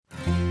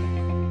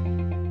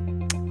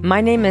My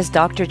name is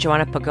Dr.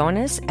 Joanna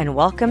Pagonis, and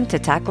welcome to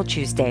Tackle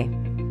Tuesday.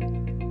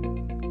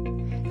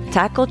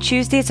 Tackle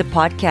Tuesday is a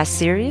podcast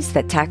series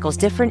that tackles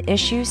different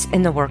issues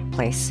in the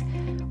workplace.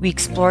 We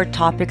explore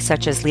topics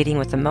such as leading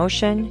with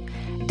emotion,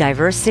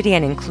 diversity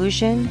and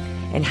inclusion,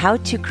 and how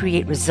to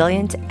create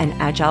resilient and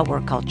agile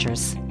work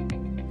cultures.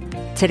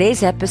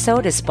 Today's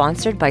episode is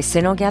sponsored by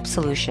Sinogap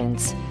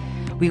Solutions.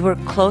 We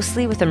work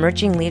closely with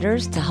emerging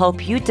leaders to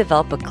help you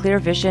develop a clear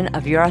vision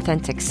of your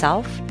authentic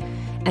self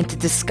and to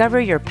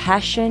discover your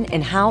passion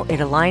and how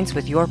it aligns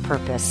with your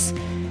purpose.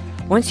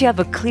 Once you have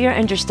a clear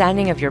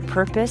understanding of your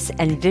purpose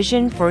and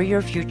vision for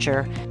your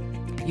future,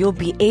 you'll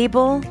be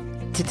able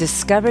to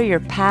discover your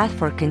path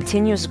for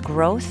continuous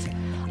growth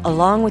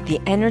along with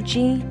the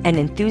energy and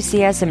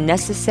enthusiasm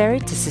necessary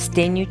to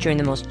sustain you during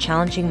the most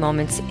challenging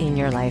moments in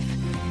your life.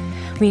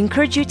 We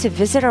encourage you to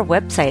visit our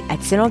website at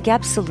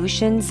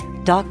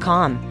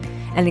sinogapsolutions.com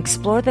and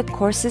explore the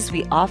courses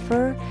we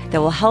offer that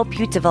will help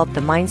you develop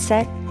the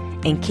mindset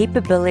and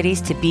capabilities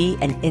to be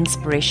an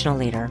inspirational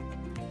leader.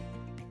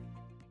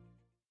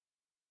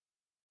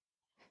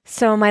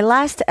 So my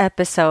last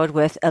episode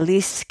with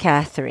Elise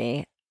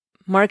Catherine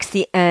marks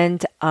the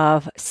end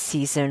of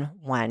season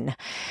 1.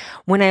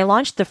 When I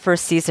launched the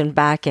first season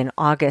back in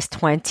August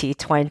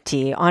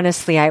 2020,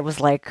 honestly, I was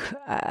like,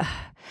 in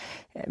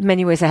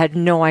many ways, I had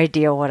no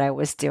idea what I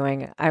was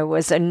doing. I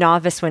was a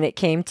novice when it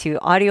came to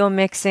audio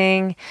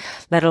mixing,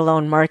 let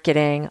alone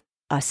marketing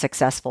a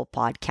successful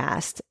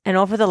podcast. And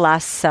over the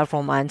last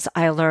several months,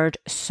 I learned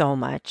so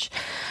much.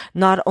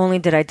 Not only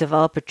did I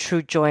develop a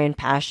true joy and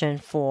passion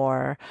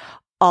for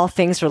all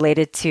things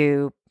related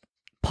to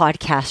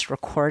podcast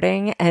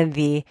recording and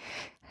the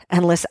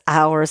endless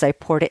hours I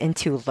poured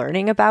into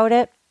learning about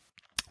it,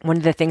 one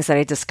of the things that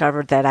I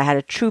discovered that I had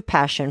a true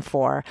passion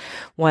for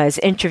was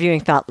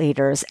interviewing thought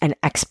leaders and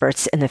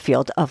experts in the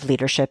field of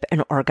leadership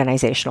and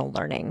organizational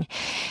learning.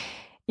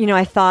 You know,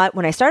 I thought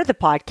when I started the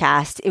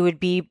podcast, it would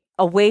be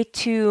a way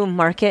to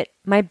market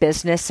my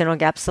business,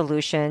 Sinogap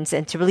Solutions,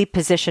 and to really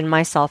position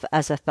myself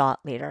as a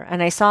thought leader.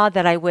 And I thought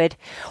that I would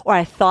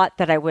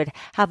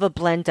have a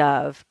blend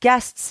of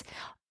guests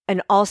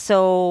and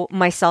also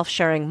myself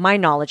sharing my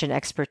knowledge and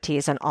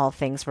expertise on all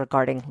things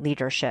regarding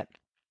leadership.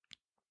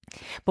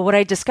 But what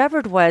I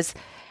discovered was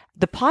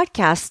the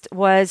podcast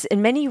was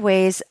in many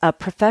ways a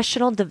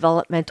professional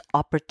development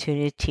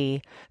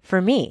opportunity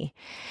for me.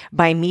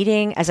 By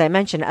meeting, as I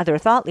mentioned, other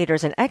thought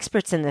leaders and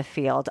experts in the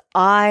field,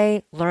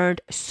 I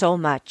learned so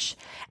much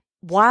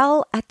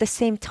while at the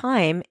same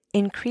time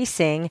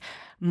increasing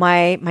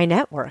my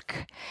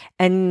network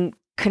and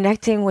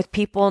connecting with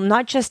people,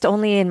 not just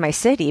only in my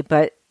city,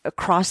 but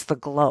across the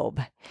globe.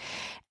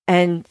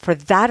 And for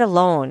that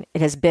alone,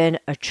 it has been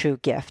a true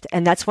gift.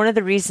 And that's one of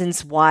the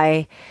reasons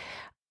why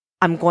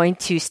I'm going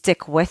to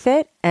stick with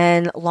it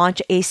and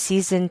launch a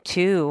season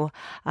 2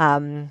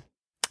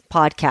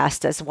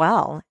 podcast as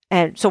well.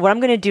 And so what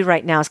I'm going to do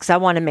right now is because I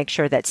want to make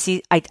sure that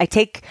I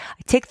take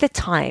the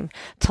time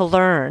to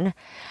learn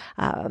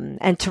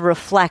and to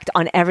reflect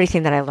on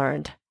everything that I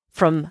learned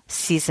from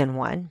season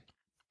 1.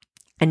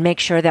 And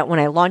make sure that when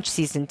I launch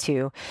season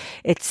 2,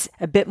 it's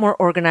a bit more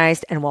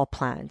organized and well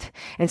planned.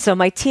 And so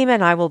my team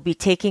and I will be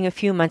taking a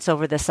few months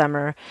over the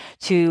summer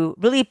to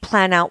really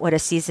plan out what a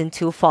season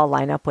 2 fall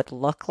lineup would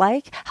look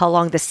like, how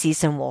long the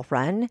season will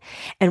run,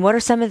 and what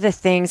are some of the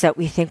things that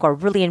we think are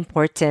really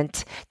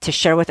important to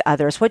share with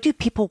others. What do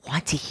people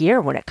want to hear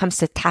when it comes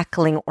to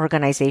tackling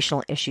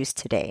organizational issues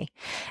today?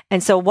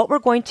 And so what we're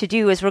going to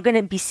do is we're going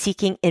to be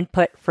seeking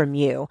input from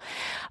you.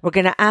 We're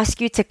going to ask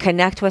you to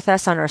connect with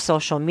us on our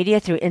social media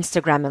through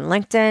Instagram and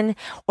LinkedIn,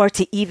 or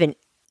to even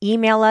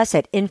email us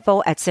at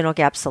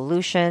info@Sinogap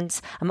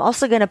Solutions. I'm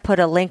also going to put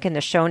a link in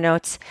the show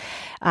notes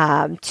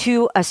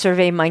to a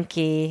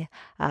SurveyMonkey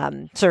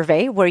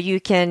survey where you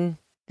can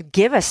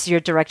give us your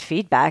direct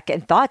feedback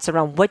and thoughts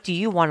around what do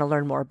you want to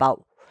learn more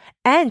about.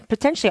 And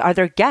potentially, are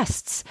there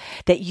guests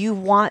that you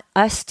want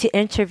us to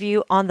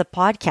interview on the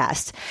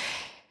podcast?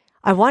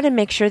 I want to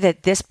make sure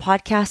that this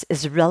podcast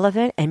is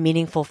relevant and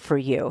meaningful for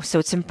you. So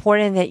it's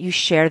important that you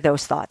share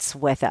those thoughts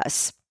with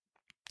us.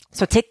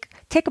 So take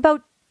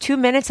about 2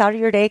 minutes out of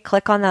your day,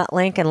 click on that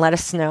link and let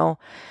us know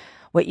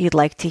what you'd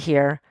like to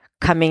hear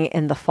coming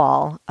in the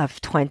fall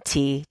of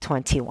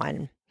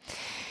 2021.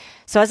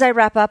 So as I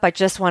wrap up, I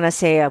just want to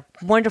say a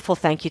wonderful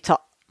thank you to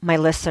my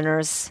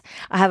listeners.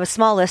 I have a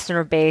small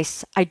listener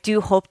base. I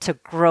do hope to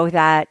grow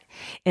that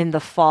in the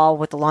fall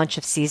with the launch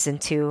of season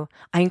 2.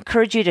 I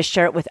encourage you to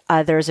share it with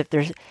others. If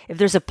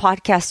there's a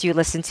podcast you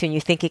listen to and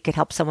you think it could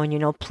help someone you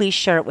know, please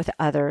share it with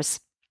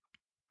others.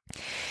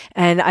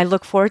 And I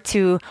look forward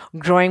to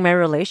growing my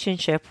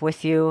relationship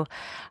with you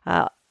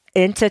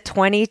into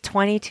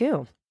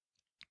 2022.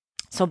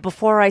 So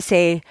before I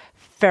say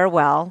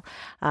farewell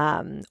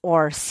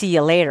or see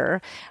you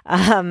later,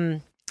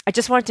 I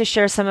just wanted to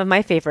share some of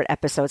my favorite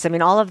episodes. I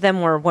mean, all of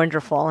them were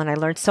wonderful, and I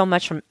learned so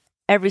much from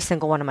every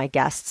single one of my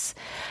guests.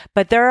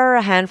 But there are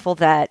a handful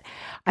that,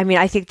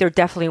 I think they're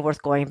definitely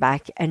worth going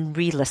back and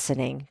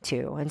re-listening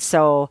to. And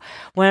so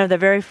one of the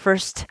very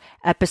first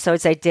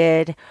episodes I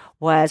did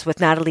was with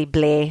Natalie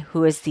Blais,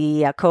 who is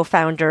the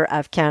co-founder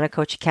of Canada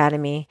Coach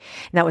Academy.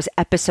 And that was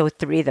episode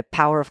 3, The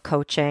Power of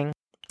Coaching.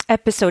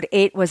 Episode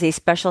 8 was a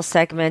special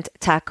segment,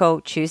 Taco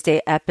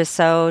Tuesday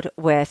episode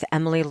with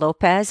Emily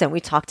Lopez, and we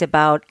talked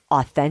about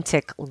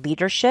authentic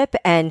leadership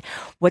and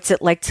what's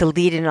it like to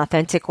lead in an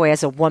authentic way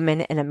as a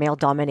woman in a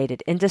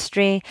male-dominated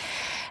industry.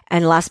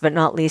 And last but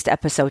not least,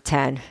 episode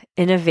 10,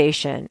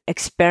 innovation,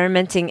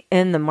 experimenting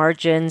in the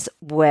margins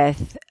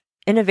with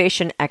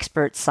innovation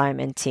expert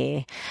Simon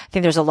T. I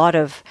think there's a lot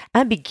of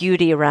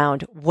ambiguity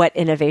around what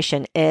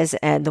innovation is,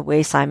 and the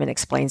way Simon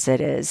explains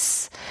it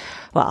is,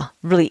 well,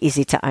 really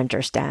easy to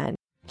understand.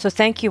 So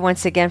thank you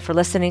once again for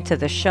listening to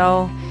the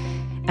show,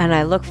 and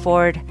I look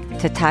forward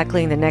to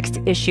tackling the next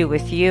issue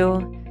with you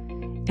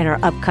in our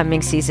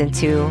upcoming season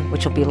 2,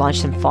 which will be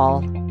launched in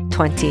fall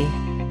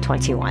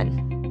 2021.